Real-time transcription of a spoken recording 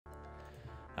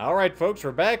Alright, folks,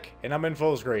 we're back, and I'm in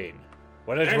full screen.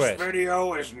 What a twist. This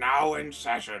video is now in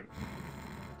session.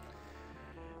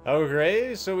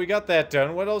 Okay, so we got that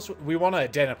done. What else? We want to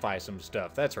identify some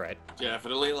stuff. That's right.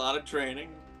 Definitely a lot of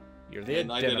training. You're the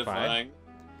identifying.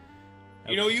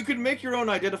 You know, you could make your own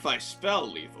identify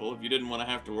spell, Lethal, if you didn't want to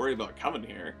have to worry about coming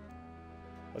here.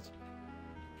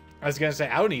 I was going to say,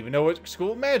 I don't even know what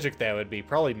school of magic that would be.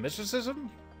 Probably mysticism?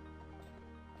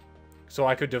 So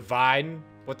I could divine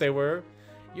what they were?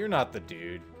 You're not the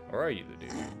dude. Or are you the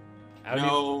dude?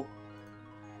 No.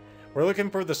 We're looking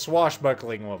for the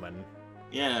swashbuckling woman.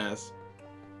 Yes.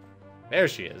 There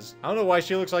she is. I don't know why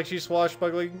she looks like she's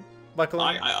swashbuckling. I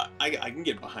can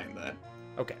get behind that.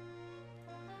 Okay.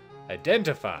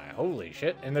 Identify. Holy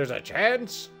shit. And there's a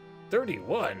chance?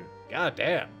 31. God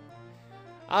damn.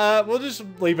 We'll just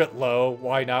leave it low.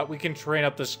 Why not? We can train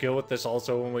up the skill with this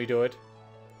also when we do it.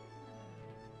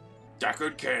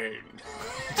 Deckard Cain.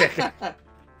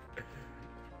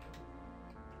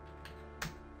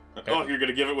 Oh, you're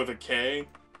gonna give it with a K?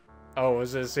 Oh,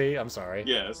 was it a C? I'm sorry.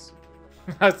 Yes.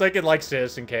 I was thinking like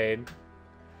Citizen Kane.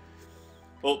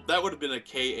 Well, that would have been a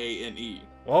K-A-N-E.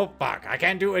 Well, fuck. I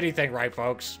can't do anything right,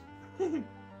 folks.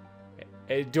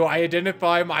 Do I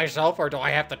identify myself, or do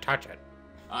I have to touch it?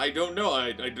 I don't know.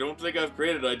 I don't think I've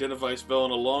created an identify spell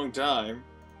in a long time.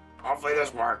 Hopefully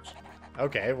this works.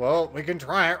 Okay, well, we can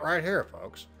try it right here,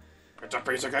 folks. It's a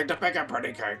piece of cake to pick a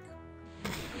pretty cake.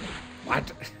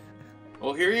 What?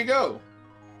 Well, here you go.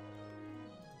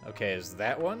 Okay, is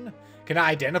that one? Can I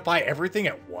identify everything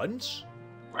at once?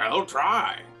 Well,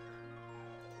 try.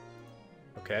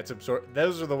 Okay, that's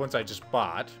those are the ones I just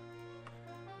bought.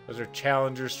 Those are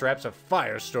Challenger straps of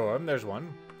Firestorm. There's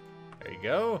one. There you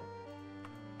go.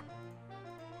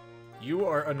 You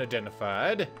are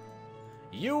unidentified.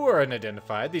 You are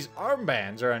unidentified. These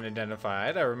armbands are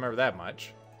unidentified. I remember that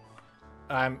much.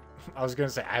 I was gonna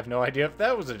say, I have no idea if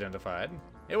that was identified.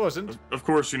 It wasn't. Of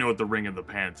course you know what the ring and the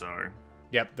pants are.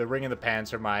 Yep, the ring and the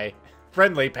pants are my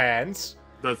friendly pants.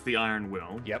 That's the iron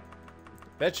will. Yep.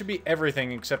 That should be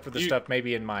everything except for the stuff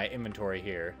maybe in my inventory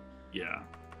here. Yeah.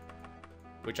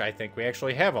 Which I think we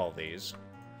actually have all these.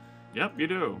 Yep, you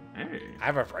do. Hey. I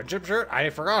have a friendship shirt? I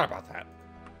forgot about that.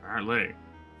 Apparently.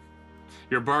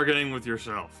 You're bargaining with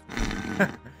yourself.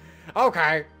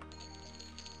 Okay.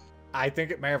 I think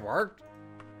it may have worked.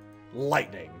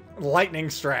 Lightning. Lightning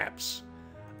straps.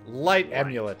 Light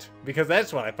amulet. Because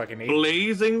that's what I fucking need.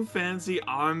 Blazing fancy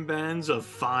armbands of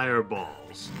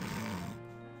fireballs.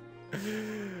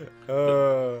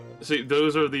 See,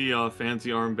 those are the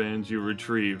fancy armbands you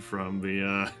retrieve from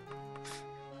the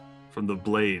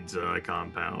Blades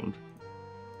compound.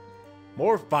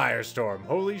 More Firestorm.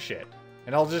 Holy shit.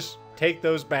 And I'll just take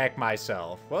those back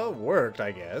myself. Well, it worked,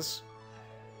 I guess.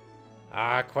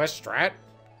 Quest strat.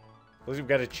 We've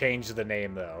got to change the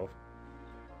name, though.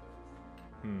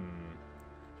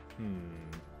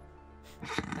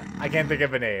 I can't think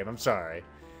of a name. I'm sorry.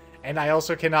 And I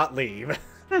also cannot leave.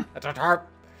 That's a tarp.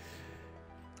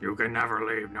 You can never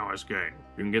leave, no escape.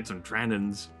 You can get some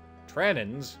Trannins.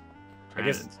 Trannins?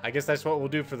 I guess that's what we'll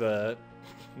do for the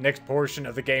next portion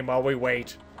of the game while we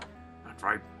wait. That's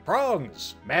right.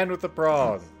 Prongs! Man with the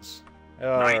prongs.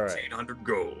 1900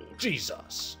 gold.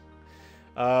 Jesus.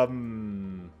 I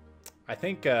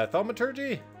think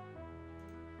thaumaturgy?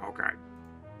 Okay.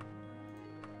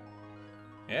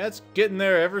 Yeah, it's getting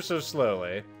there ever so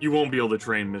slowly. You won't be able to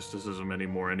train mysticism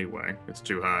anymore anyway. It's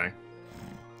too high.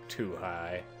 Too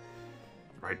high.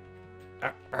 Right.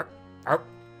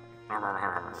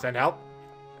 Send help?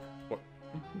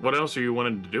 What else are you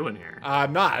wanting to do in here?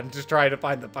 I'm not. I'm just trying to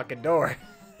find the fucking door.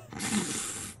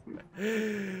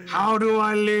 How do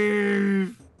I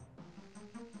leave?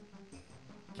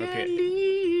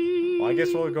 Okay. Well, I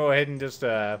guess we'll go ahead and just,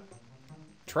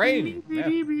 train. Yeah.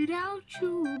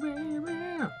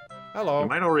 Hello. You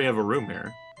might already have a room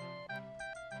here.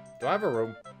 Do I have a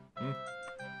room?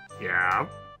 Yeah.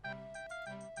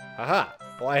 Haha.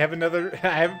 Well, I have another. I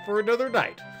have it for another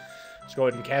night. Let's go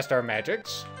ahead and cast our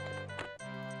magics.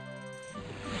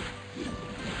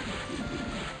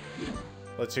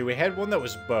 Let's see. We had one that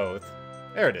was both.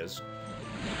 There it is.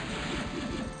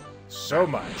 So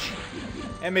much.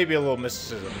 And maybe a little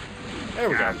mysticism. There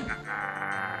we go.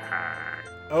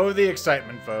 Oh, the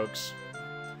excitement, folks.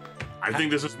 I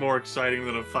think this is more exciting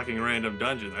than a fucking random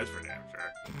dungeon, that's for damn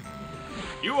sure.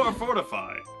 You are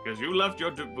fortified, because you left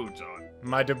your boots on.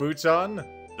 My boots on?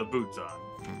 The boots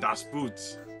on. Das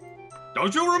Boots.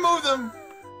 Don't you remove them!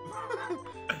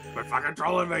 Quit fucking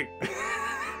trolling me!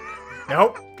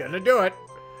 Nope, gonna do it.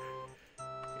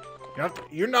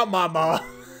 You're not my mom.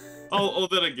 Oh,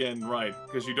 then again, right.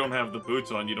 Because you don't have the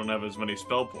boots on, you don't have as many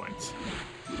spell points.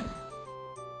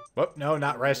 Oh, no,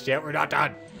 not rest yet. We're not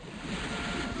done.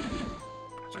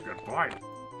 That's a good point.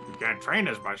 You can't train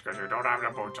as much because you don't have the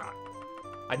boots on.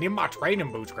 I need my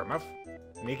training boots, Grimith.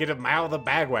 I need to get them out of the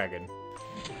bag wagon.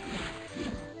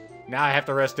 Now I have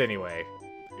to rest anyway.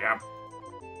 Yep.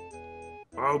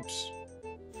 Oops.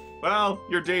 Well,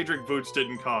 your Daedric boots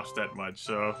didn't cost that much,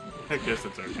 so I guess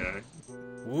it's okay.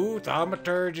 Ooh,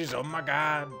 thaumaturges, oh my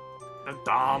god. The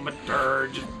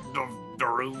thaumaturge, the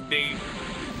Rudy.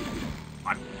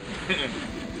 What?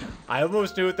 I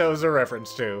almost knew what that was a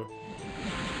reference to.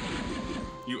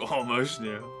 You almost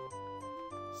knew.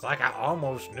 It's like I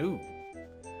almost knew.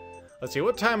 Let's see,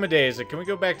 what time of day is it? Can we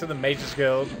go back to the Mages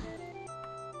Guild?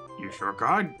 You sure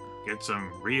could. Get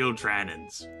some real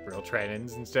trainings. Real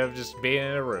trainings instead of just being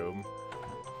in a room.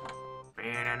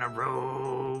 Being in a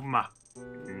room.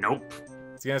 Nope.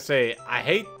 I was gonna say, I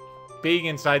hate being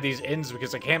inside these inns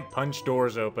because I can't punch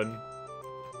doors open.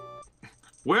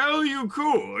 Well, you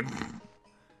could.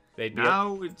 They'd be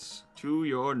Now it's to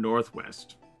your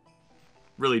northwest.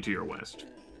 Really to your west.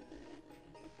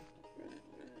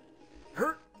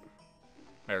 hurt.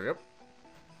 There we go.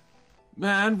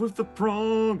 Man with the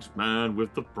prongs, man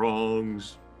with the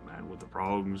prongs, man with the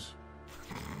prongs.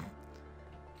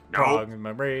 Prong in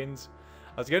my brains.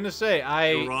 I was gonna say,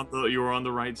 You were on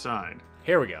the right side.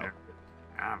 Here we go.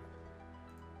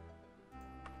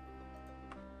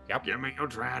 Yep. Give me your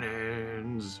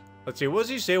trainings. Let's see, what does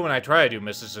he say when I try to do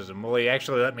mysticism? Will he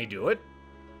actually let me do it?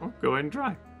 Well, go ahead and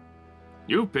try.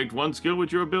 You picked one skill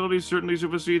which your ability certainly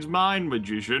supersedes mine,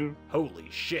 magician. Holy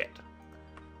shit.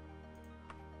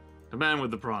 The man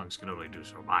with the prongs can only do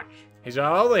so much. He's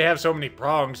I only have so many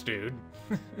prongs, dude.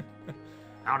 I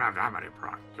don't have that many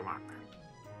prongs. Come on, man.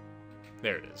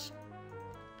 There it is.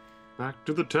 Back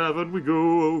to the tavern we go,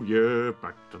 oh yeah,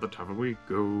 back to the tavern we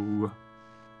go.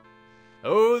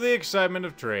 Oh, the excitement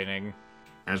of training.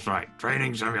 That's right.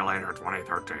 Training Simulator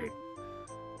 2013.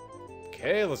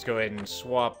 Okay, let's go ahead and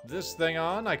swap this thing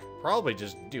on. I could probably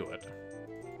just do it.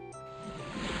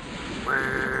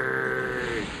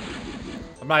 Whee!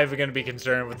 I'm not even going to be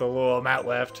concerned with the little amount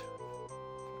left.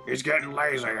 He's getting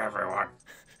lazy, everyone.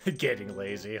 Getting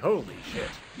lazy. Holy shit.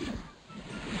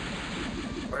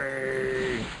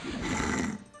 Whee!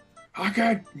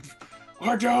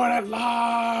 We're doing it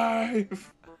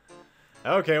live!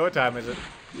 Okay, what time is it?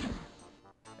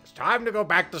 It's time to go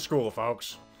back to school,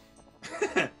 folks.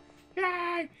 Yay!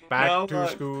 Back No, to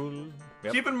school.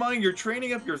 Yep. Keep in mind, you're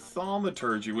training up your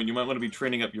thaumaturgy when you might want to be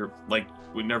training up your, like,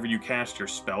 whenever you cast your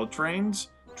spell trains.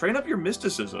 Train up your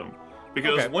mysticism.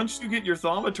 Because Okay. once you get your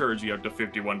thaumaturgy up to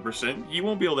 51%, he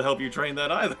won't be able to help you train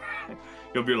that either.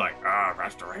 He'll be like,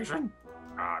 Restoration?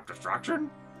 Destruction?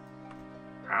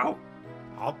 Ow?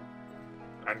 Oh,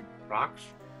 And blocks?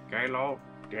 Kalo?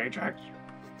 DHX?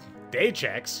 day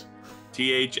checks.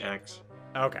 THX.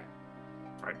 Okay.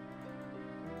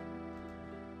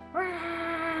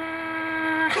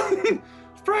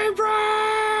 Spring break!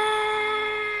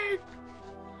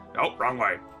 Nope, wrong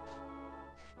way.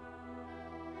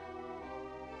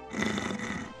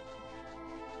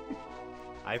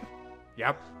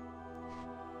 Yep.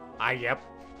 Yep.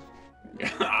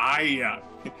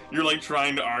 You're like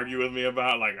trying to argue with me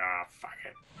about, like, fuck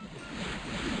it.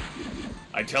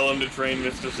 I tell him to train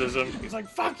mysticism. He's like,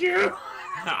 fuck you!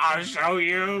 I'll show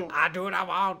you. I do what I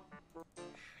want.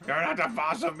 You're not the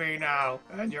boss of me now,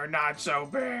 and you're not so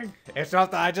big. It's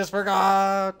something I just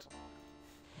forgot.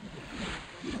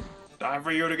 Time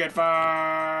for you to get fucked.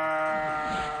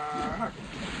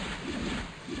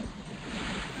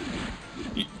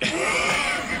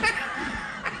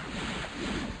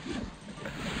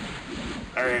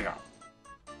 There you go.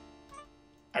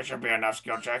 That should be enough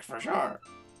skill checks for sure.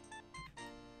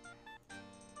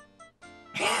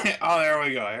 Oh, there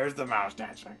we go. Here's the mouse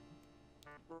dancing.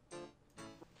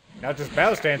 Not just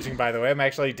mouse dancing, by the way. I'm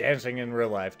actually dancing in real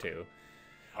life, too.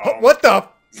 Oh. What the?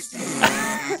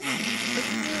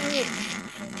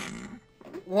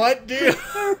 What, dude?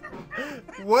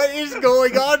 What is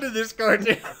going on in this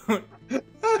cartoon?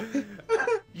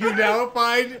 You now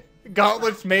find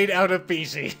gauntlets made out of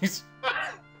feces.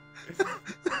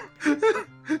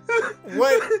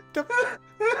 What the?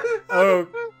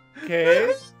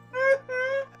 Okay.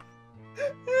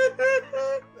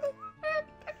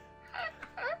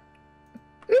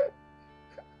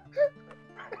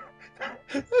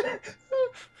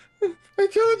 I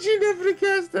told you never to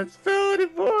cast that spell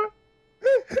anymore.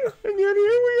 And yet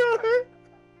here we are.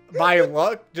 My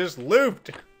luck just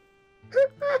looped.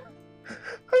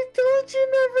 I told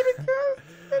you never to cast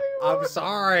it anymore. I'm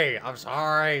sorry. I'm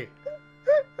sorry.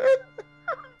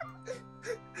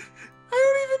 I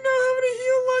don't even know how many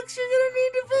heal lucks you're gonna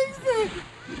need to fix this.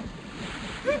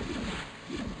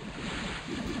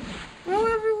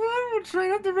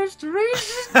 train up the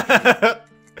restoration.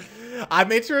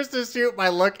 I'm interested to see what my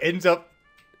luck ends up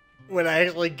when I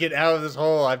actually get out of this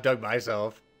hole I've dug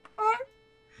myself.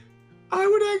 I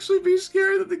would actually be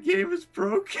scared that the game is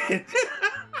broken.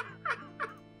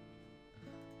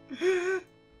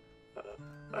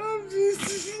 I'm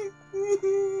just...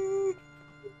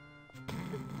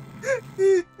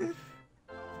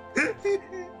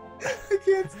 I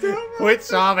can't stop. Quit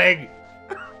sobbing!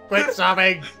 Quit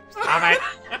sobbing! Stop it!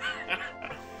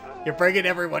 You're bringing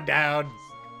everyone down.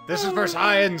 This is for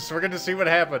science. We're gonna see what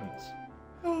happens.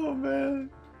 Oh man,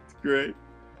 it's great.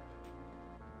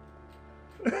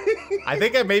 I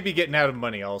think I may be getting out of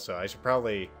money also. I should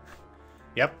probably...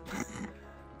 Yep.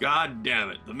 God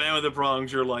damn it. The man with the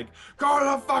prongs, you're like, go to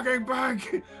the fucking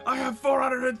bank! I have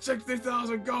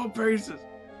 460,000 gold pieces!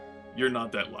 You're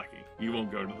not that lucky. You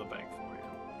won't go to the bank for you.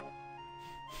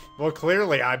 Well,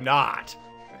 clearly I'm not.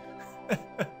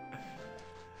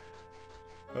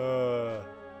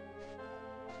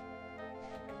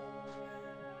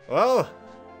 Well...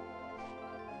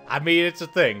 I mean, it's a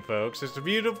thing, folks. It's a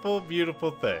beautiful,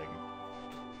 beautiful thing.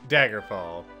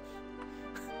 Daggerfall.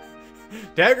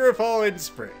 Daggerfall in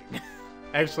spring.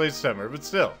 Actually, it's summer, but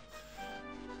still.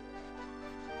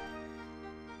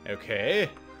 Okay.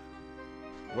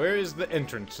 Where is the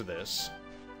entrance to this?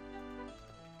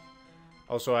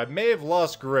 Also, I may have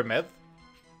lost Grimith.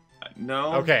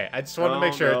 No. Okay, I just wanted to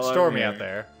make sure it's stormy out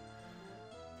there.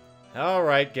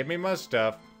 Alright, give me my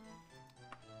stuff.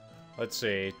 Let's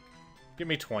see. Give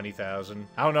me 20,000.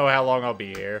 I don't know how long I'll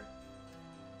be here.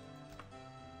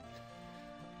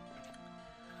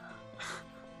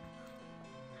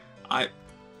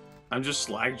 I'm just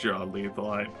slack-jawed,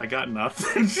 Lethal. I got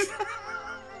nothing.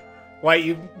 Wait,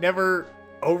 you never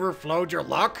overflowed your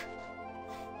luck?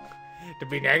 To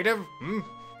be negative? Hmm?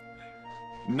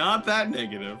 Not that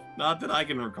negative. Not that I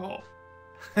can recall.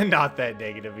 Not that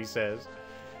negative, he says.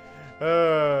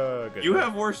 Good. You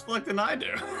have worse luck than I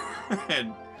do.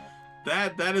 And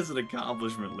that is an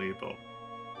accomplishment, Lethal.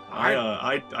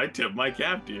 I tip my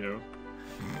cap to you.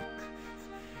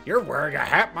 You're wearing a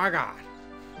hat, my god.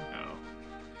 No.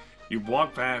 You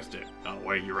walked past it. Oh,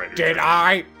 wait, you're right. Did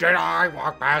I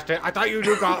walk past it? I thought you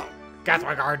knew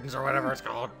Catholic Gardens or whatever it's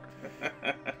called.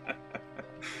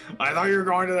 I thought you were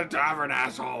going to the tavern,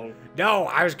 asshole. No,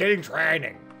 I was getting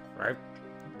training. Right?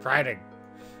 Training.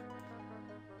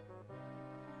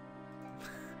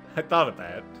 I thought of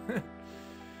that.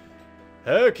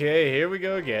 Okay, here we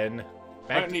go again.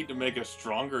 I need to make a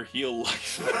stronger heal like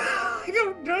I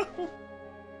don't know.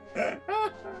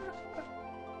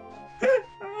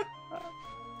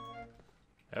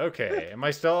 Okay, am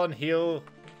I still on heal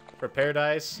repair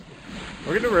dice?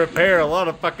 We're gonna repair a lot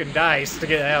of fucking dice to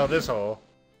get out of this hole.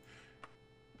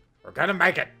 We're gonna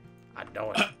make it. I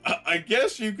know it. I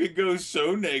guess you could go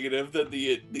so negative that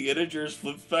the integers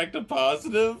flip back to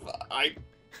positive. I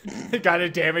got a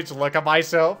damaged look at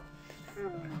myself.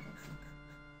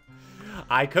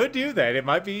 I could do that. It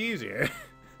might be easier.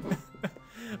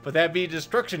 But that'd be a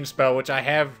destruction spell, which I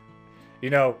have, you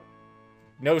know,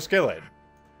 no skill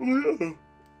in.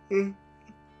 I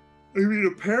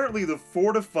mean, apparently the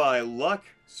Fortify luck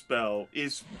spell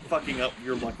is fucking up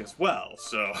your luck as well,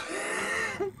 so...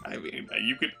 I mean,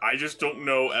 you could... I just don't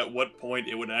know at what point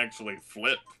it would actually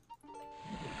flip.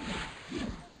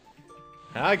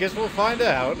 I guess we'll find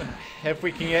out if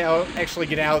we can actually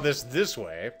get out of this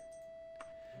way.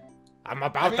 I'm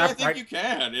about I think you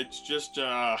can. It's just,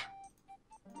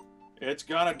 it's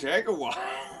gonna take a while.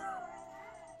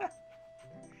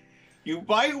 You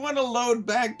might want to load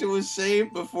back to a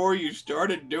save before you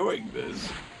started doing this.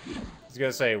 I was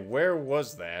gonna say, where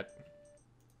was that?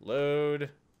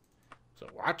 Load. So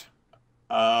what?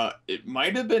 It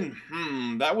might have been,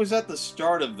 that was at the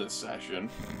start of this session.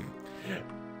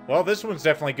 Well, this one's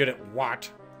definitely good at what?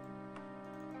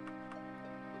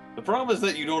 The problem is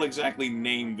that you don't exactly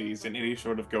name these in any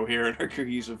sort of coherent or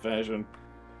cohesive fashion.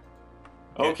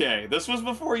 Okay, this was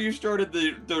before you started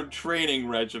the training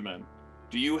regimen.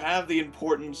 Do you have the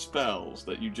important spells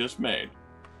that you just made?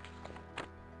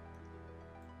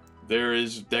 There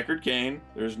is Deckard Cain.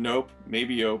 There's Nope,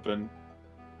 maybe Open.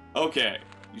 Okay,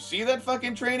 you see that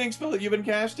fucking training spell that you've been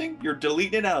casting? You're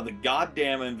deleting it out of the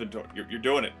goddamn inventory. You're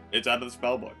doing it. It's out of the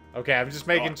spell book. Okay, I'm just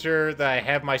making sure that I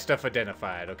have my stuff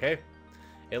identified, okay?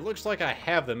 It looks like I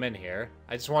have them in here.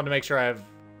 I just wanted to make sure I have...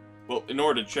 Well, in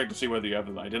order to check to see whether you have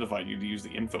them identified, you need to use the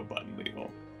info button,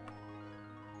 Lethal.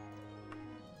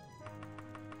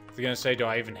 I was gonna say, do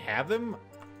I even have them?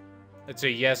 Let's say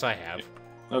yes, I have.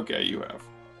 Okay, you have.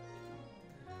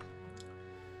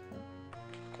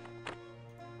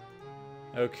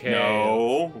 Okay.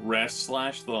 No,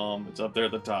 rest/thumb. It's up there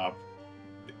at the top.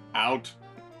 Out.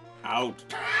 Out.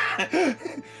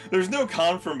 There's no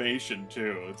confirmation,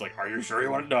 too. It's like, are you sure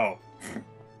you want to know?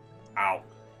 Out.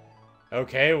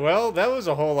 Okay, well, that was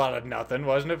a whole lot of nothing,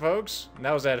 wasn't it, folks? And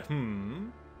that was that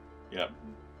Yep.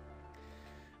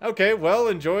 Okay, well,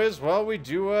 enjoy us while we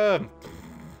do,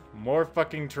 more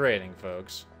fucking training,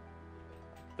 folks.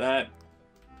 That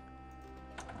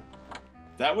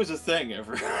was a thing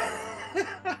ever.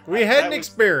 We had an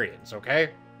experience,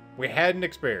 okay? We had an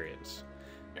experience.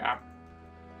 Yeah.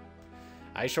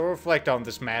 I shall reflect on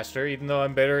this master, even though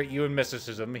I'm better at you and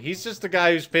mysticism. He's just the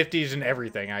guy who's 50s and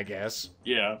everything, I guess.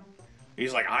 Yeah.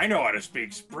 He's like, I know how to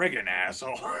speak Spriggan,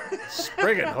 asshole.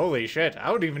 Spriggan, holy shit. I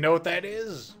don't even know what that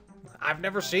is. I've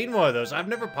never seen one of those. I've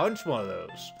never punched one of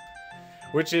those.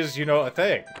 Which is, you know, a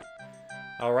thing.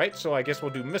 Alright, so I guess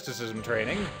we'll do mysticism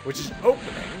training, which is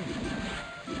opening.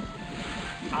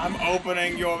 I'm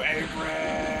opening your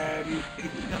apron.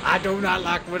 I do not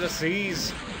like what it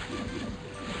sees.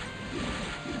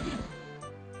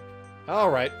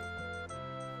 Alright.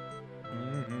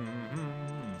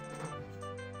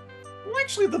 Well,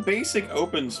 actually, the basic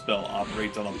open spell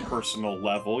operates on a personal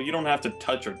level. You don't have to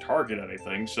touch or target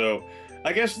anything, so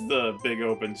I guess the big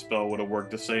open spell would have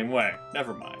worked the same way.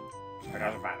 Never mind. It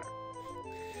doesn't matter.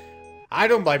 I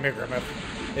don't blame you, Grimith.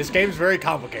 This game's very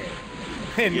complicated.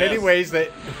 In many Yes. ways that...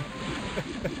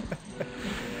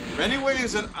 Many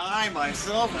ways that I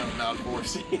myself have not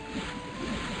foreseen.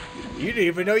 You didn't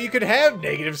even know you could have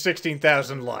negative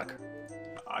 16,000 luck.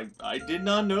 I did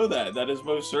not know that. That is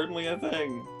most certainly a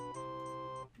thing.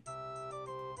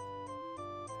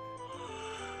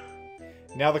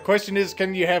 Now the question is,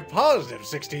 can you have positive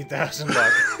 16,000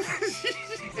 luck?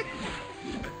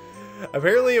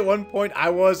 Apparently at one point I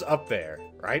was up there,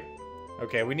 right?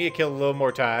 Okay, we need to kill a little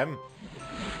more time.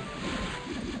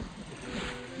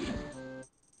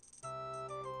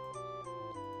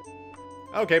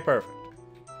 Okay, perfect.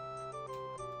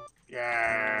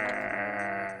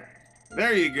 Yeah.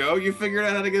 There you go. You figured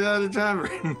out how to get out of the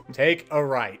tavern. Take a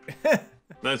right.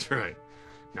 That's right.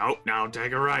 Nope, now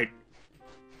take a right.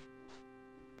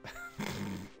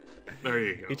 There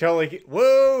you go. He totally...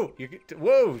 Whoa!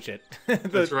 Whoa, shit.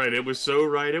 That's right. It was so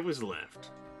right, it was left.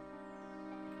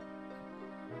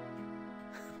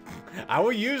 I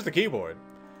will use the keyboard.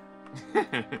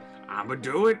 I'ma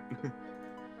do it.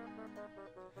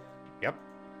 Yep.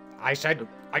 I said...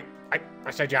 I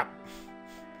said yep.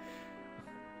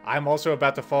 I'm also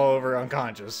about to fall over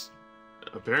unconscious.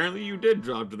 Apparently you did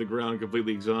drop to the ground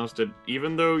completely exhausted,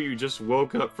 even though you just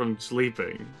woke up from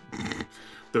sleeping.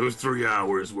 Those 3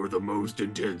 hours were the most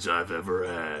intense I've ever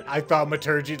had. I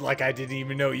thaumaturgied like I didn't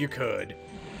even know you could.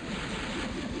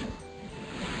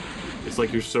 It's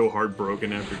like you're so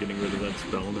heartbroken after getting rid of that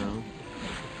spell now.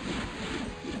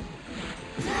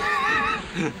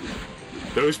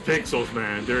 Those pixels,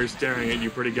 man, they're staring at you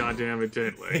pretty goddamn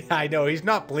intently. I know, he's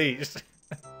not pleased.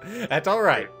 That's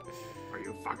alright. Are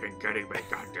you fucking kidding me?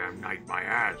 Goddamn knight my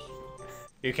ass.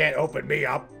 You can't open me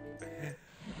up.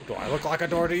 Do I look like a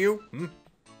door to you? Hmm?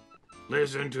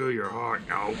 Listen to your heart,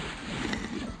 no.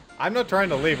 I'm not trying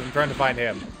to leave, I'm trying to find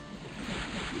him.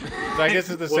 So I guess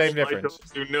it's the same difference.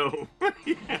 You know.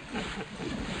 Yeah.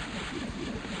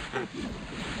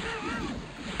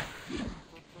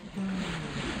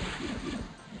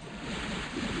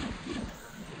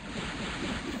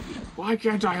 Why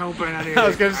can't I open any? I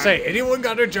was gonna say, anyone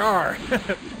got a jar?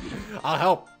 I'll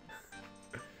help.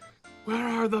 Where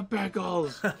are the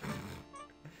pickles? Where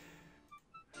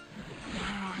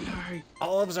are they?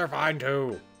 Olives are fine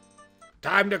too.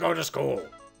 Time to go to school.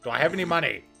 Do I have any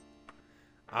money?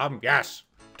 Yes.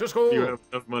 To school. You have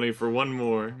enough money for one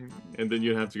more, and then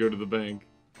you have to go to the bank.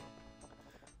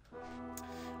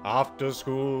 Off to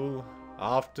school.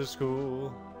 Off to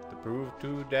school. To prove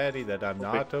to Daddy that I'm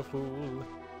not a fool.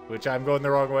 Which I'm going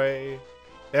the wrong way.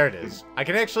 There it is. I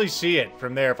can actually see it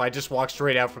from there if I just walk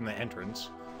straight out from the entrance.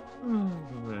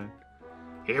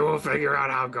 He will figure out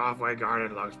how Gothway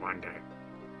Garden looks one day.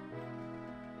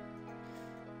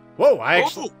 Whoa, I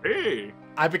actually... hey!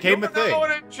 I became a thing. You're now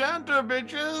an enchanter,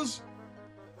 bitches!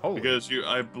 Holy. Because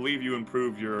I believe you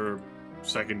improved your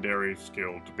secondary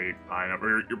skill to be high enough,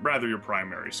 or rather your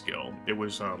primary skill. It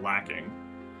was lacking.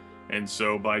 And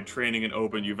so by training in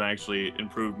open, you've actually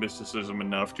improved mysticism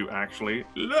enough to actually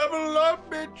level up,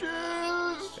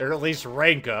 bitches! Or at least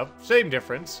rank up. Same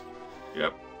difference.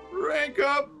 Yep. Rank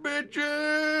up, bitches!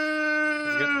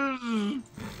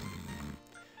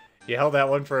 You held that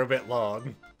one for a bit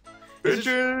long.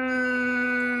 Bitches!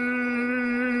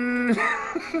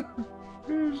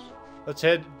 Let's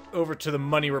head over to the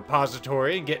money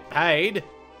repository and get paid.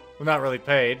 Well, not really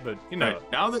paid, but you know.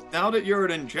 Now that you're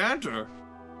an enchanter,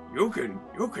 You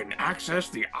can access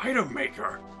the item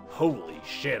maker. Holy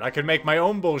shit, I can make my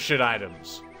own bullshit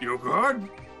items. You good?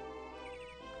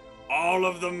 All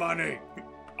of the money.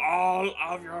 All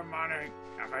of your money.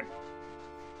 Give it.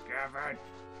 Give it.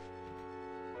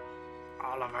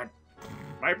 All of it.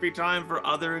 Might be time for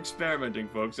other experimenting,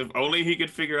 folks. If only he could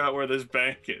figure out where this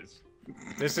bank is.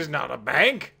 This is not a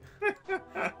bank.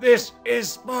 This is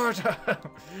Sparta.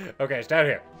 Okay, it's down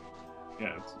here.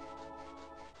 Yeah,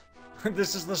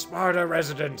 This is the Sparta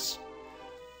residence.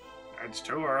 it's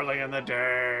too early in the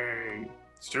day.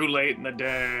 It's too late in the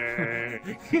day.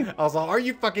 Also, are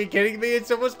you fucking kidding me?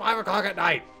 It's almost 5 o'clock at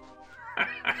night.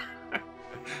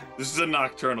 This is a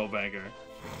nocturnal banker.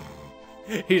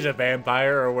 He's a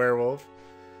vampire or a werewolf.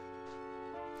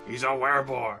 He's a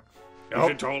wereboar. You Nope.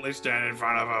 should totally stand in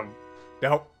front of him.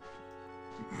 Nope.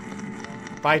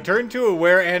 If I turn to a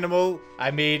were animal, I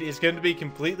mean, it's going to be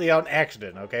completely on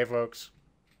accident, okay, folks?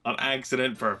 On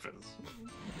accident purpose.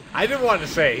 I didn't want to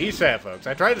say, he said, folks.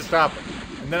 I tried to stop him,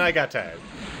 and then I got tired.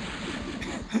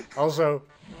 Also,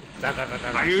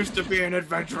 I used to be an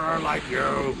adventurer like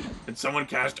you. And someone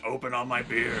cast open on my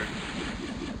beard.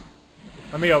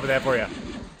 let me open that for you.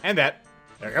 And that.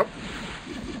 There you go.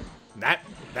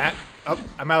 That. Oh,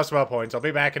 I'm out of spell points. I'll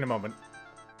be back in a moment.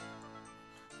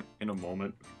 In a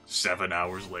moment. 7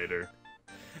 hours later.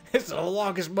 It's the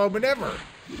longest moment ever.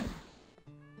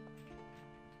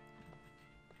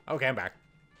 Okay, I'm back.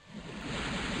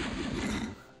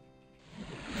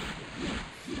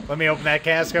 Let me open that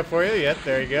cask up for you. Yep,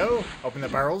 there you go. Open the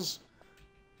barrels.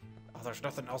 Oh, there's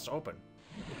nothing else to open.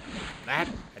 That,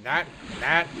 and that, and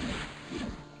that.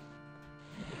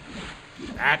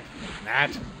 That, and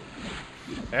that.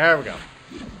 There we go.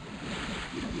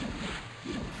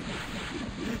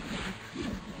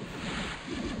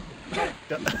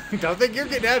 Don't think you're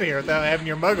getting out of here without having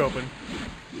your mug open.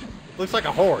 Looks like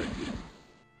a horde.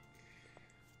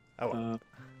 Oh, well.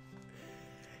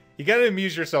 You gotta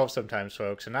amuse yourself sometimes,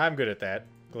 folks, and I'm good at that,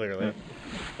 clearly.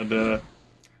 And,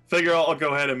 figure I'll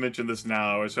go ahead and mention this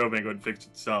now. I was hoping it would fix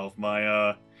itself. My,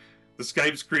 the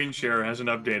Skype screen share hasn't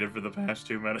updated for the past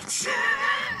 2 minutes.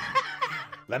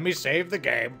 Let me save the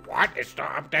game. What? It's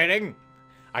not updating?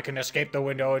 I can escape the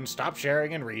window and stop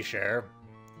sharing and reshare.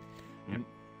 Yep.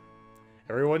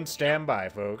 Everyone stand by,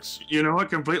 folks. You know what?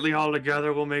 Completely all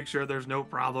together, we'll make sure there's no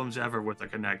problems ever with the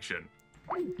connection.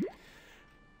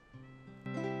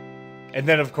 And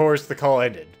then, of course, the call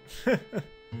ended.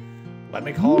 Let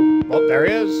me call... Oh, there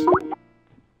he is.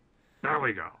 There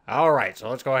we go. Alright, so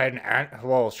let's go ahead and...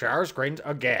 Well, share screens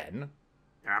again.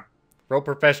 Yeah. Real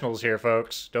professionals here,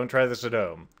 folks. Don't try this at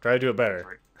home. Try to do it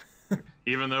better. Right.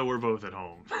 Even though we're both at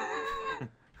home.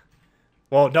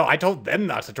 Well, no, I told them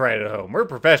not to try it at home. We're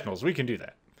professionals. We can do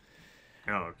that.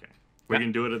 Oh, okay. We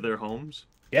can do it at their homes?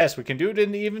 Yes, we can do it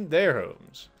in even their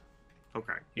homes.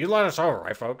 Okay. You let us over,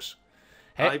 right, folks?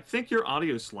 Hey. I think your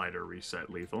audio slider reset,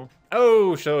 Lethal.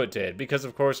 Oh, so it did. Because,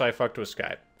 of course, I fucked with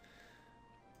Skype.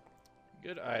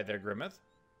 Good eye there, Grimith.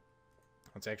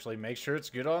 Let's actually make sure it's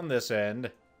good on this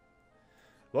end.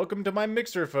 Welcome to my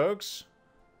mixer, folks.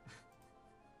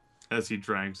 As he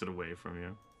drags it away from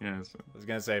you. Yes. I was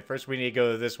going to say, first we need to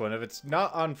go to this one. If it's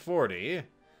not on 40,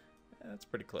 that's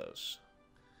pretty close.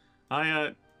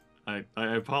 I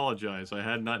apologize. I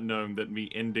had not known that me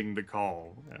ending the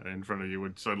call in front of you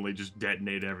would suddenly just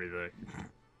detonate everything.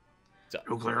 So,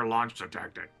 Nuclear launch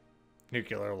detected.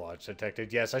 nuclear launch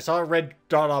detected. Yes, I saw a red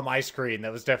dot on my screen.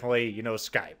 That was definitely, you know,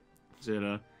 Skype.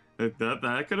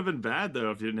 That could have been bad,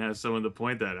 though, if you didn't have someone to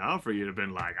point that out for you to have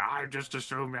been like, I just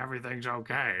assume everything's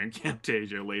okay. And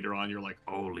Camtasia later on, you're like,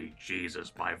 holy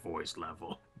Jesus, my voice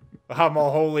level. I'm a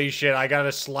holy shit. I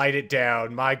gotta slide it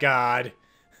down. My God.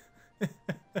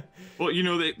 Well, you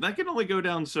know, that can only go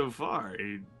down so far.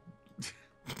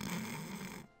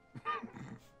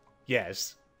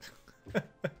 Yes.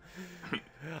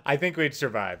 I think we'd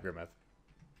survive, Grimith.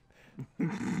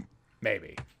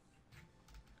 Maybe.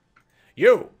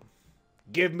 You!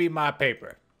 Give me my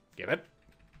paper. Give it.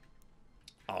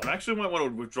 I actually might want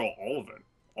to withdraw all of it.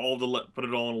 All the put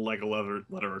it all in like a letter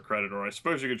of credit, or I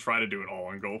suppose you could try to do it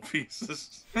all in gold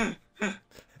pieces.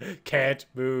 Can't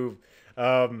move.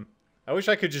 I wish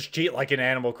I could just cheat like an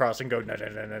Animal Crossing. Go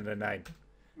 9.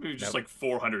 Maybe just like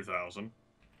 400,000.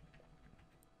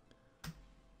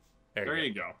 There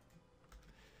you go.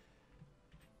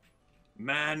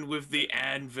 Man with the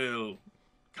anvil,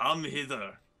 come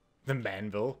hither. The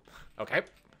Manville. Okay.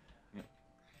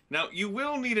 Now, you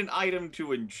will need an item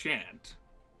to enchant.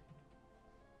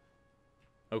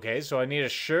 Okay, so I need a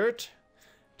shirt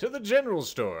to the general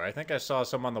store. I think I saw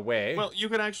some on the way. Well, you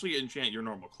can actually enchant your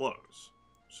normal clothes,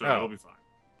 so Oh. that'll be fine.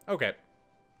 Okay.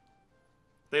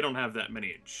 They don't have that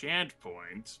many enchant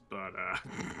points, but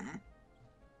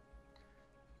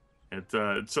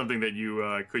it's something that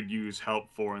you could use help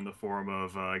for in the form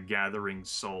of gathering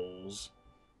souls.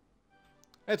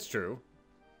 That's true.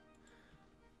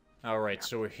 Alright,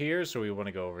 so we're here, so we want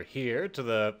to go over here to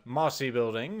the mossy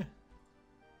building.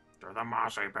 To the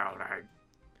mossy building.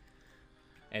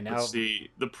 And now... Let's see.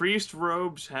 The priest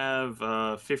robes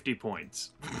have 50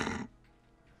 points.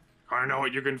 I know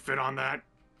what you can fit on that.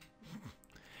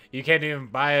 You can't even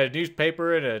buy a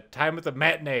newspaper and a time with a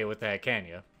matinee with that, can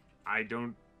you?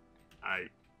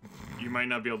 You might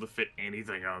not be able to fit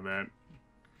anything on that.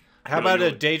 How about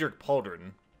a Daedric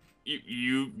Pauldron?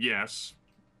 Yes.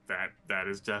 That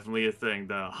is definitely a thing.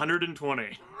 The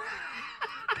 120.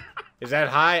 Is that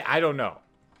high? I don't know.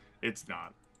 It's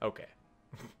not. Okay.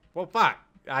 Well, fuck.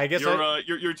 I guess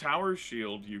your tower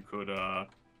shield you could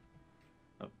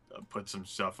put some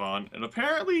stuff on, and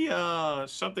apparently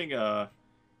something that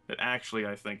actually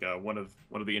I think one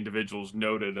of the individuals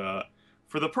noted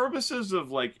for the purposes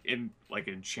of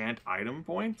enchant item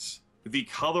points, the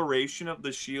coloration of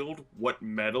the shield, what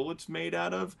metal it's made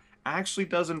out of, actually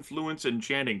does influence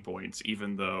enchanting points,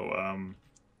 even though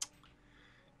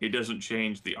it doesn't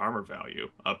change the armor value.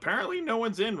 Apparently no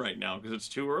one's in right now because it's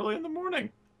too early in the morning.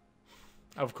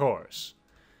 Of course.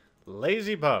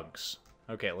 Lazy punks.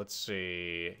 Okay, let's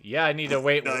see. Yeah, I need to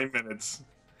wait 9 minutes.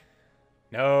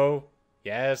 No.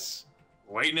 Yes.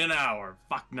 Waiting an hour.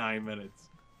 Fuck 9 minutes.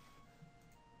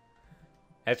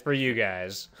 That's for you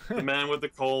guys. The man with the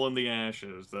coal and the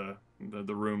ashes, the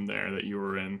room there that you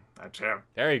were in. That's him.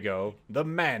 There you go. The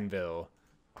Manville.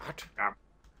 What? Yeah.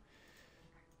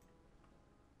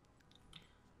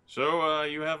 So,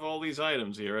 you have all these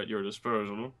items here at your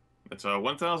disposal. It's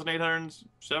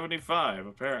 1,875,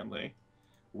 apparently.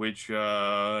 Which,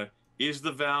 is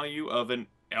the value of an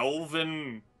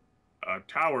elven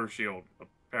tower shield,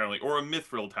 apparently. Or a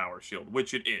mithril tower shield,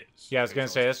 which it is. Yeah, I was going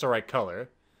to say, that's the right color.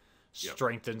 Yep.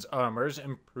 Strengthens armors,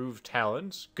 improved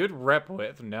talents. Good rep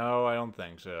width. No, I don't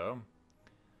think so.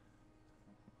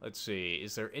 Let's see.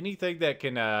 Is there anything that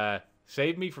can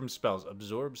save me from spells?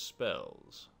 Absorb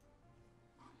spells.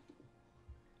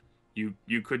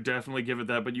 You could definitely give it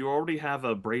that, but you already have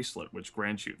a bracelet which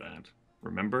grants you that.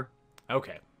 Remember?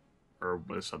 Okay. Or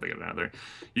something of that there.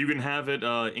 You can have it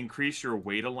increase your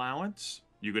weight allowance.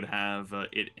 You could have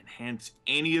it enhance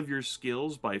any of your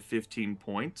skills by 15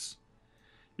 points.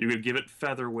 You could give it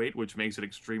featherweight, which makes it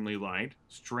extremely light.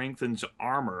 Strengthens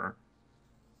armor.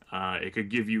 It could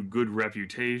give you good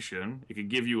reputation. It could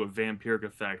give you a vampiric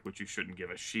effect, which you shouldn't give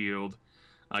a shield.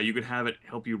 You could have it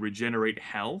help you regenerate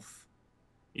health.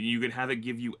 And you could have it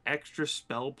give you extra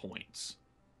spell points.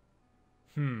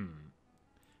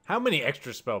 How many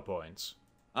extra spell points?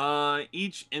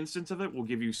 Each instance of it will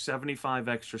give you 75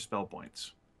 extra spell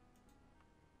points.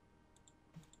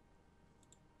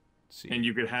 See. And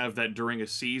you could have that during a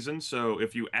season, so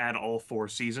if you add all 4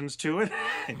 seasons to it,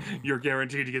 you're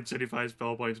guaranteed to get 75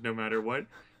 spell points no matter what.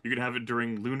 You could have it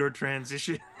during lunar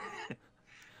transition,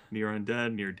 near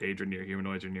undead, near daedra, near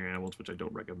humanoids, or near animals, which I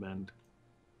don't recommend.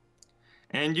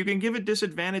 And you can give it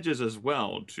disadvantages as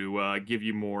well to give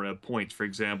you more points. For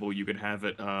example, you could have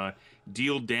it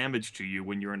deal damage to you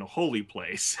when you're in a holy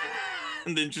place,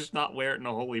 and then just not wear it in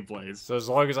a holy place. So as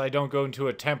long as I don't go into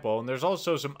a temple, and there's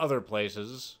also some other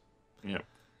places. Yeah.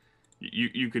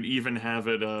 You could even have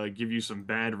it give you some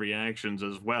bad reactions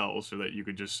as well, so that you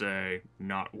could just say,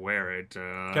 not wear it.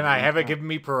 Can I have it give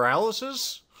me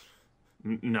paralysis?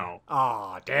 No.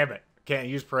 Aw, damn it. Can't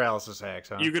use paralysis hacks,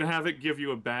 huh? You could have it give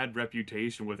you a bad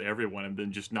reputation with everyone and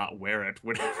then just not wear it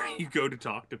whenever you go to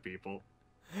talk to people.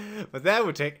 But that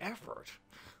would take effort.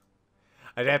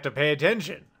 I'd have to pay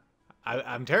attention.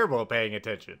 I'm terrible at paying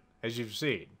attention, as you've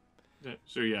seen.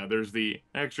 So yeah, there's the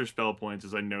extra spell points,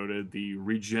 as I noted, the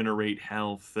regenerate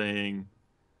health thing.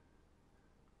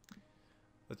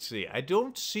 Let's see. I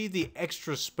don't see the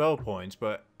extra spell points,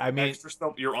 but I mean... Extra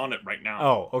spell... You're on it right now.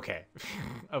 Oh, okay.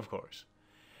 Of course.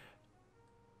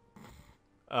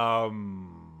 As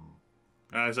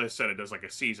I said, it does like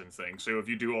a season thing. So if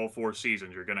you do all 4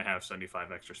 seasons, you're going to have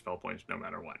 75 extra spell points no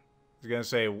matter what. I was going to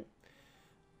say...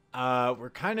 we're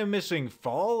kind of missing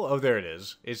fall. Oh, there it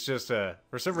is. It's just,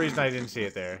 for some reason I didn't see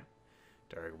it there.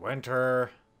 During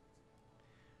winter.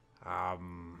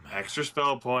 Extra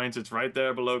spell points. It's right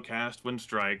there below cast when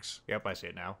strikes. Yep, I see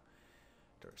it now.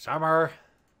 During summer.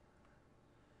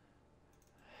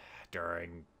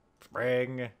 During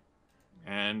spring.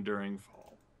 And during fall.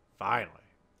 Finally.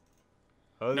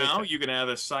 Oh, now you can have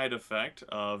a side effect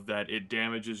of that it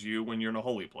damages you when you're in a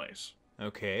holy place.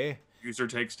 Okay. User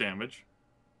takes damage.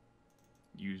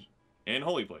 In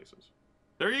holy places.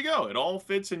 There you go. It all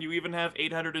fits, and you even have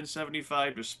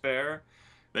 875 to spare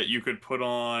that you could put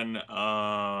on.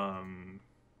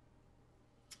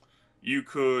 You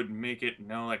could make it.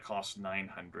 No, that costs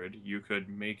 900. You could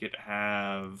make it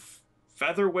have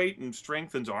featherweight and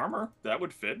strengthens armor. That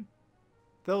would fit.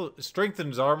 Though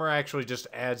strengthens armor actually just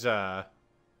adds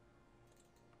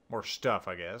more stuff,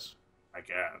 I guess. I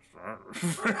guess.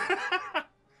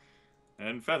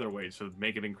 And featherweight, so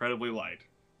make it incredibly light.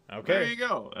 Okay. There you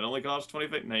go. It only costs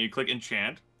 25. Now you click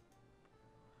enchant.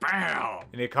 Bam!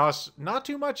 And it costs not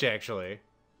too much, actually.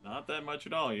 Not that much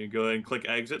at all. You go ahead and click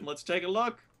exit, and let's take a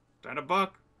look. $10.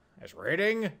 As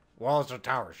rating, well, it's a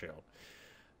tower shield.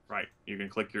 Right. You can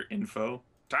click your info.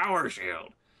 Tower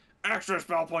shield. Extra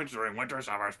spell points during winter,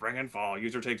 summer, spring, and fall.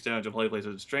 User takes damage in play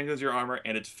places. It strengthens your armor,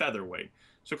 and it's featherweight.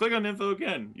 So click on info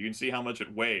again. You can see how much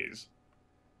it weighs.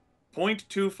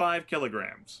 0.25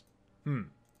 kilograms.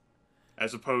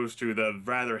 As opposed to the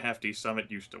rather hefty Summit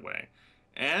used to weigh.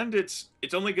 And it's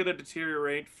only going to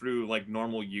deteriorate through, like,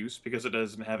 normal use because it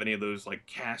doesn't have any of those, like,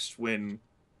 cast when,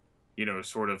 you know,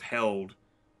 sort of held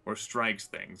or strikes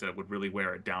things that would really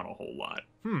wear it down a whole lot.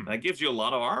 That gives you a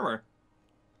lot of armor.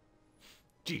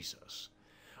 Jesus.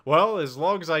 Well, as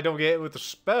long as I don't get it with the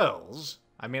spells.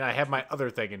 I mean, I have my other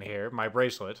thing in here, my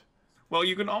bracelet. Well,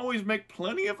 you can always make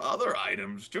plenty of other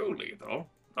items, too, Lethal.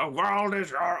 The world is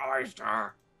your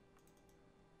oyster.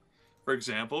 For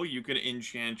example, you can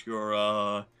enchant your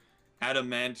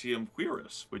adamantium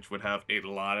cuirass, which would have a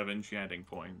lot of enchanting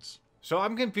points. So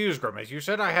I'm confused, Grimith. You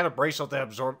said I had a bracelet that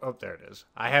absorbed... Oh, there it is.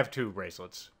 I have 2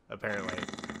 bracelets, apparently.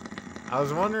 I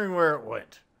was wondering where it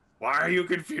went. Why are you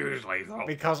confused, Lethal?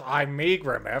 Because I'm me,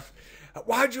 Grimith.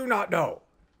 Why'd you not know?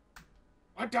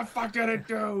 What the fuck did it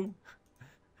do?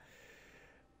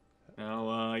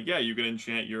 Now, yeah, you can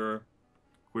enchant your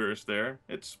cuirass there.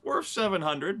 It's worth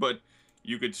 700, but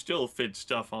you could still fit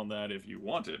stuff on that if you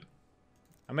wanted.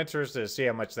 I'm interested to see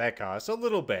how much that costs. A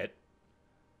little bit.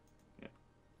 Yeah.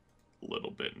 A little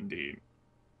bit, indeed.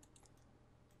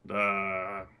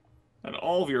 And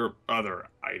all of your other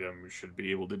items should be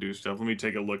able to do stuff. Let me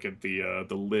take a look at the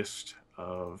list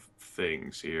of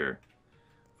things here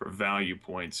for value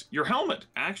points. Your helmet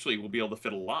actually will be able to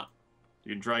fit a lot.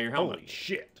 You can dry your helmet. Holy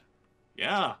shit.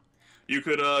 Yeah. You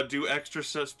could do extra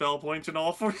spell points in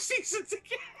all 4 seasons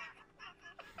again.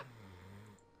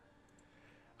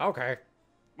 Okay.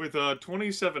 With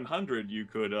 2,700, you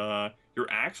could, you're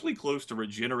actually close to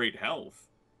regenerate health.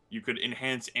 You could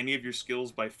enhance any of your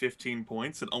skills by 15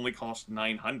 points. It only costs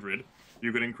 900.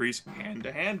 You could increase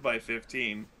hand-to-hand by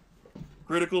 15.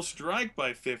 Critical strike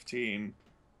by 15.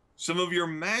 Some of your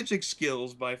magic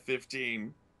skills by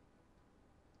 15.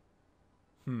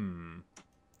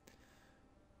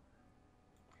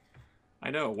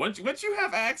 I know. Once you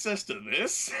have access to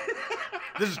this...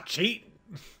 This is cheating.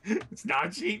 It's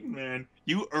not cheating, man.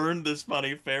 You earned this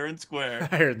money fair and square.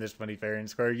 I earned this money fair and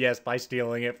square, yes, by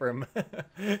stealing it from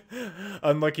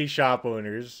unlucky shop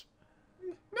owners.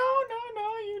 No,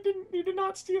 you did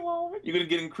not steal all of it. You're gonna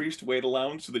get increased weight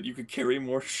allowance so that you could carry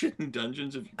more shit in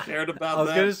dungeons if you cared about that. I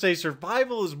was gonna say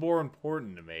survival is more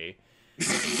important to me.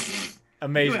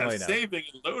 Amazingly you have enough. saving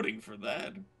and loading for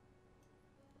that.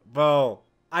 Well,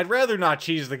 I'd rather not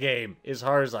cheese the game as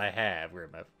hard as I have,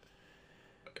 Grimith.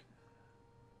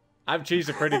 I've cheesed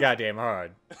it pretty goddamn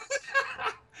hard.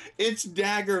 It's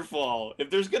Daggerfall. If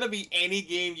there's gonna be any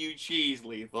game you cheese,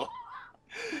 Lethal,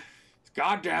 it's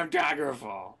goddamn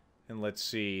Daggerfall. And let's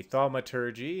see,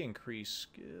 thaumaturgy, increase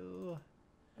skill.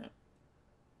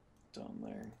 Down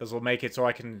there. This will make it so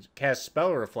I can cast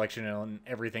spell reflection on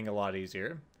everything a lot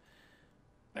easier.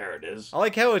 There it is. I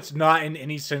like how it's not in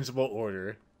any sensible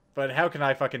order, but how can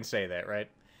I fucking say that, right?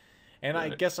 And I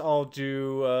guess I'll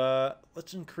do,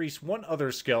 let's increase one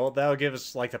other skill. That'll give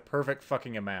us, like, the perfect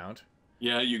fucking amount.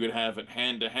 Yeah, you could have it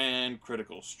hand-to-hand,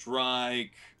 critical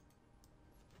strike,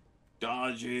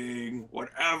 dodging,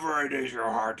 whatever it is your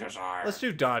heart desires. Let's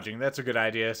do dodging. That's a good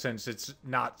idea, since it's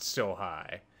not so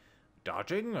high.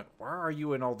 Dodging? Where are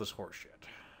you in all this horseshit?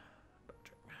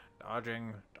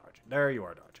 Dodging. There you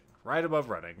are, dodging. Right above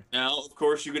running. Now, of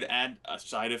course, you could add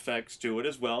side effects to it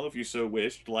as well, if you so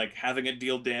wished, like having it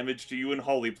deal damage to you in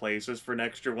holy places for an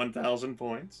extra 1,000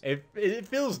 points. It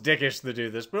feels dickish to do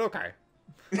this, but okay.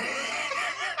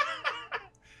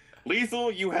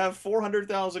 Lethal, you have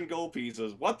 400,000 gold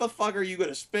pieces. What the fuck are you going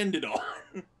to spend it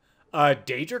on?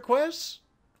 Daedra quests?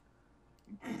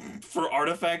 For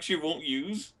artifacts you won't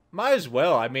use? Might as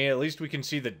well. I mean, at least we can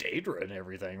see the Daedra and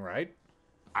everything, right?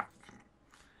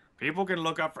 People can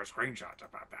look up for screenshots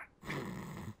about that.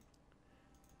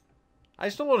 I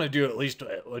still want to do at least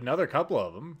another couple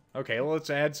of them. Okay, well,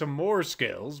 let's add some more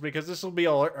skills, because this will be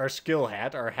our skill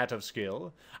hat, our hat of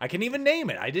skill. I can even name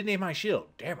it. I did name my shield.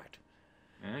 Damn it.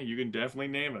 Yeah, you can definitely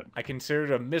name it. I consider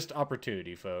it a missed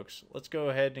opportunity, folks. Let's go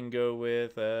ahead and go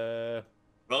with,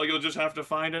 Well, you'll just have to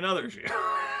find another shield.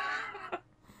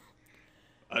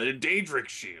 A Daedric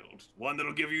shield. One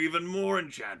that'll give you even more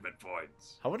enchantment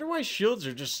points. I wonder why shields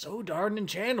are just so darn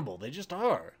enchantable. They just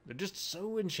are. They're just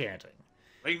so enchanting.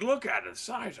 I mean, look at the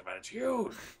size of it. It's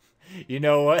huge. You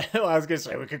know what? I was going to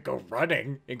say we could go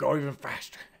running and go even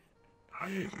faster.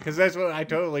 Because that's what I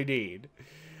totally need.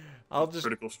 I'll just...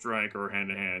 Critical strike or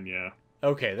hand-to-hand, yeah.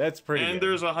 Okay, that's pretty And good.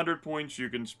 there's 100 points you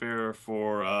can spare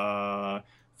for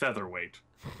featherweight.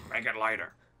 Make it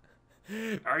lighter.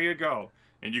 There you go.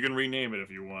 And you can rename it if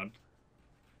you want.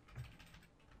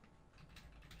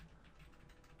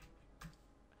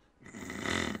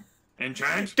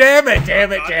 Enchant? Damn it,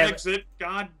 damn it, damn it. Exit.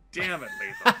 God damn it,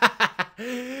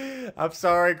 Lethal. I'm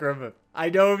sorry, Grimith.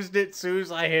 I noticed it as soon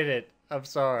as I hit it. I'm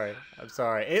sorry. I'm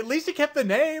sorry. At least it kept the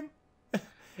name.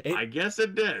 I guess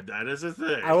it did. That is a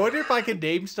thing. I wonder if I can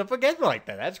name stuff again like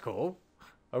that. That's cool.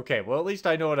 Okay, well, at least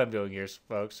I know what I'm doing here,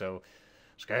 folks. So,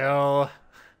 scale.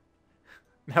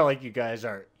 Not like you guys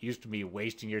are used to me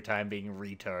wasting your time being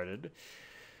retarded.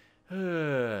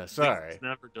 Sorry. He's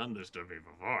never done this to me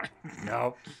before.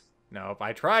 Nope. Nope.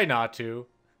 I try not to.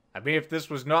 I mean, if this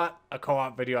was not a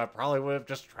co-op video, I probably would have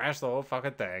just trashed the whole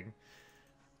fucking thing.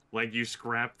 Like you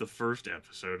scrapped the first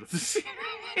episode of the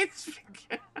series.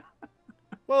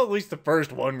 Well, at least the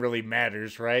first one really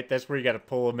matters, right? That's where you got to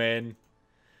pull them in.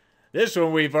 This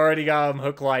one, we've already got them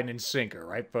hook, line, and sinker,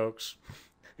 right, folks?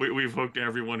 We've hooked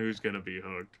everyone who's going to be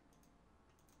hooked.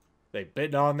 They've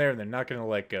bitten on there, and they're not going to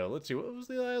let go. Let's see, what was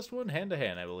the last one?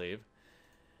 Hand-to-hand, I believe.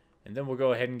 And then we'll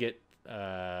go ahead and get...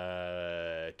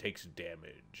 takes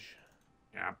damage.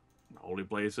 Yeah, holy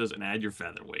places, and add your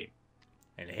featherweight.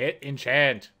 And hit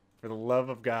enchant, for the love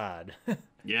of God.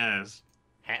 Yes.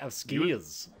 Hat of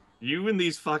skills. You and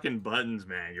these fucking buttons,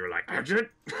 man. You're like, exit?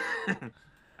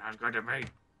 Sounds good to me.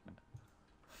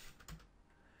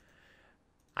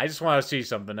 I just want to see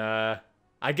something. I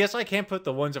guess I can't put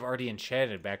the ones I've already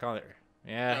enchanted back on there.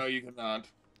 Yeah. No, you cannot.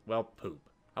 Well, poop.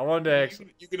 I wanted to...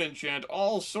 You can enchant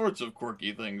all sorts of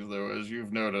quirky things, though, as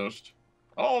you've noticed.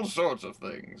 All sorts of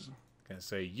things. Gonna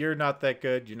say, you're not that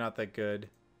good, you're not that good.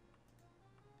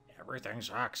 Everything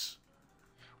sucks.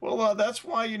 Well, that's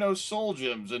why, you know, soul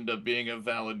gems end up being a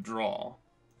valid draw.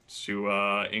 To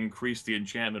increase the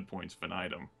enchantment points of an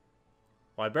item.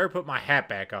 Well, I better put my hat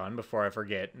back on before I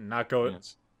forget and not go...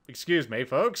 Yes. Excuse me,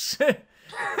 folks.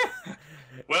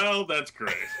 Well, that's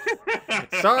great.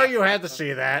 Sorry you had to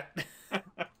see that.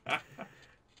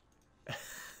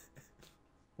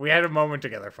 We had a moment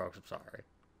together, folks. I'm sorry.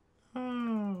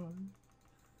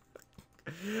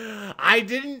 I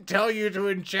didn't tell you to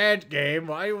enchant, game.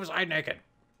 Why was I naked?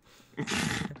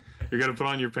 You're gonna put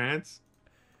on your pants?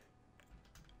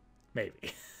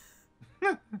 Maybe.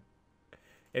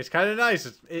 It's kind of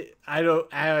nice. I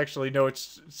actually know what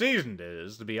season it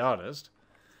is, to be honest.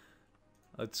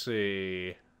 Let's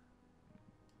see.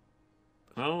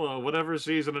 Well, whatever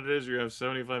season it is, you have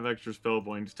 75 extra spell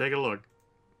points. Take a look.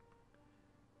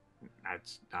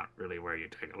 That's not really where you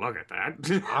take a look at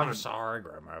that. I'm sorry,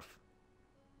 Grimith.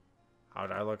 How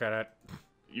did I look at it?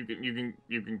 You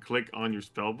can click on your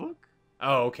spell book.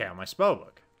 Oh, okay, on my spell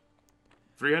book.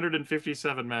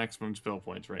 357 maximum spell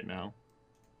points right now.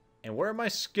 And where are my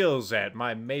skills at?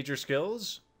 My major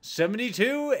skills?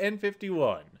 72 and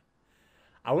 51.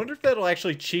 I wonder if that'll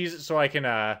actually cheese it so I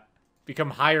can become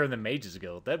higher in the Mage's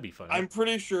Guild. That'd be fun. I'm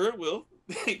pretty sure it will.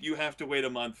 You have to wait a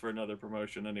month for another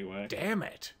promotion anyway. Damn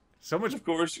it. So much... Of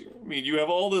course, I mean, you have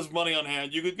all this money on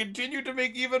hand. You could continue to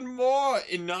make even more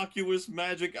innocuous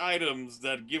magic items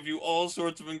that give you all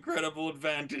sorts of incredible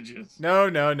advantages. No.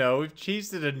 We've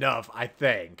cheesed it enough, I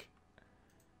think.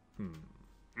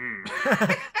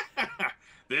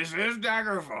 This is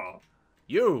Daggerfall.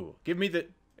 You, give me the...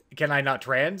 Can I not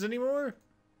trans anymore?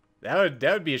 That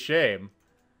would be a shame.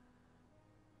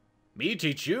 Me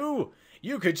teach you?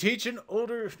 You could teach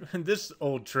this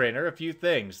old trainer a few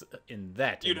things in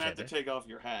that. You'd have to take off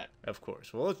your hat. Of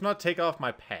course. Well, let's not take off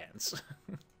my pants.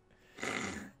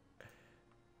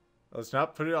 Let's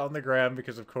not put it on the ground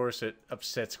because, of course, it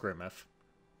upsets Grimith.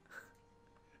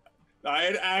 I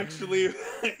had actually...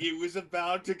 It was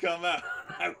about to come out.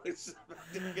 I was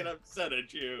about to get upset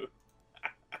at you.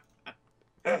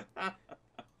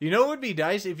 You know what would be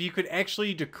nice? If you could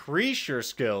actually decrease your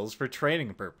skills for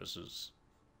training purposes.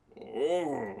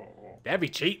 Oh. That'd be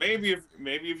cheap. Maybe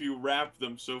if you wrap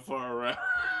them so far around.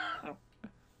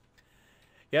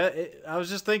 Yeah, I was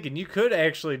just thinking, you could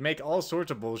actually make all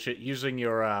sorts of bullshit using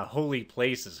your holy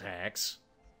places hacks.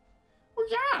 Well,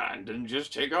 yeah, and then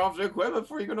just take off the equipment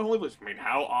before you go to holy places. I mean,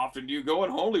 how often do you go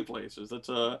in holy places? That's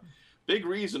a big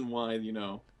reason why, you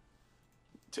know,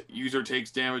 user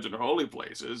takes damage in holy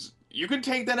places. You can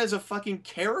take that as a fucking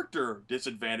character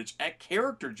disadvantage at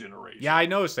character generation. Yeah, I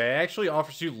noticed that. It actually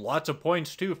offers you lots of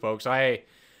points too, folks. I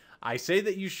say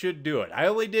that you should do it. I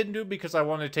only didn't do it because I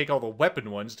wanted to take all the weapon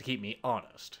ones to keep me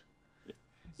honest.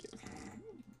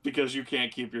 Because you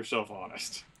can't keep yourself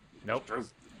honest. Nope. True.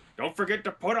 Don't forget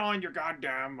to put on your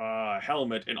goddamn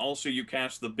helmet, and also you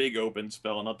cast the big open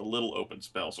spell, not the little open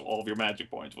spell, so all of your magic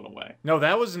points went away. No,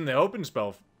 that was in the open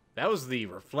spell. That was the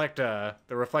reflect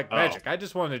magic. I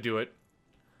just wanted to do it.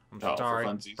 I'm sorry.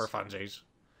 For funsies.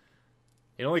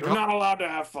 It only You're not allowed to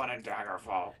have fun in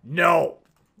Daggerfall. No!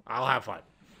 I'll have fun.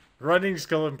 Running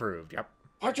skill improved, yep.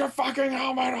 Put your fucking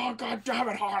helmet on,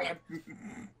 goddammit, Harlan!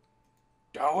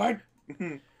 Do it!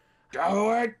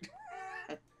 Do it!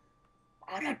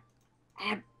 On it!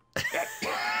 On it!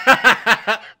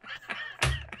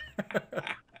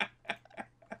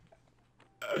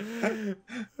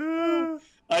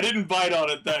 I didn't bite on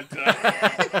it that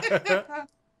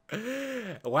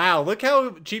time. Wow, look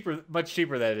how much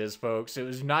cheaper that is, folks. It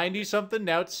was 90 something,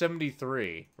 now it's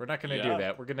 73. We're not gonna do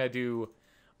that. We're gonna do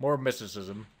more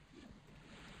mysticism.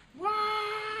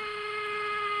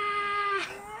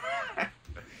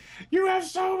 You have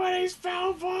so many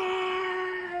spell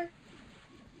points!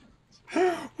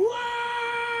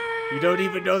 You don't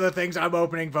even know the things I'm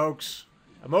opening, folks.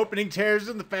 I'm opening tears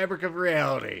in the fabric of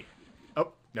reality.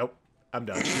 Oh, nope. I'm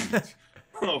done.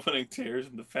 Opening tears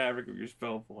in the fabric of your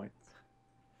spell points.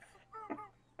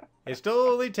 It still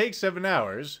only takes 7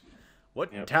 hours.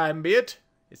 What time be it?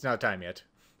 It's not time yet.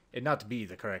 It not to be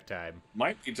the correct time.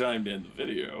 Might be time to end the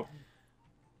video.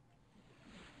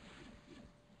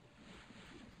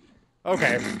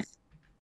 Okay.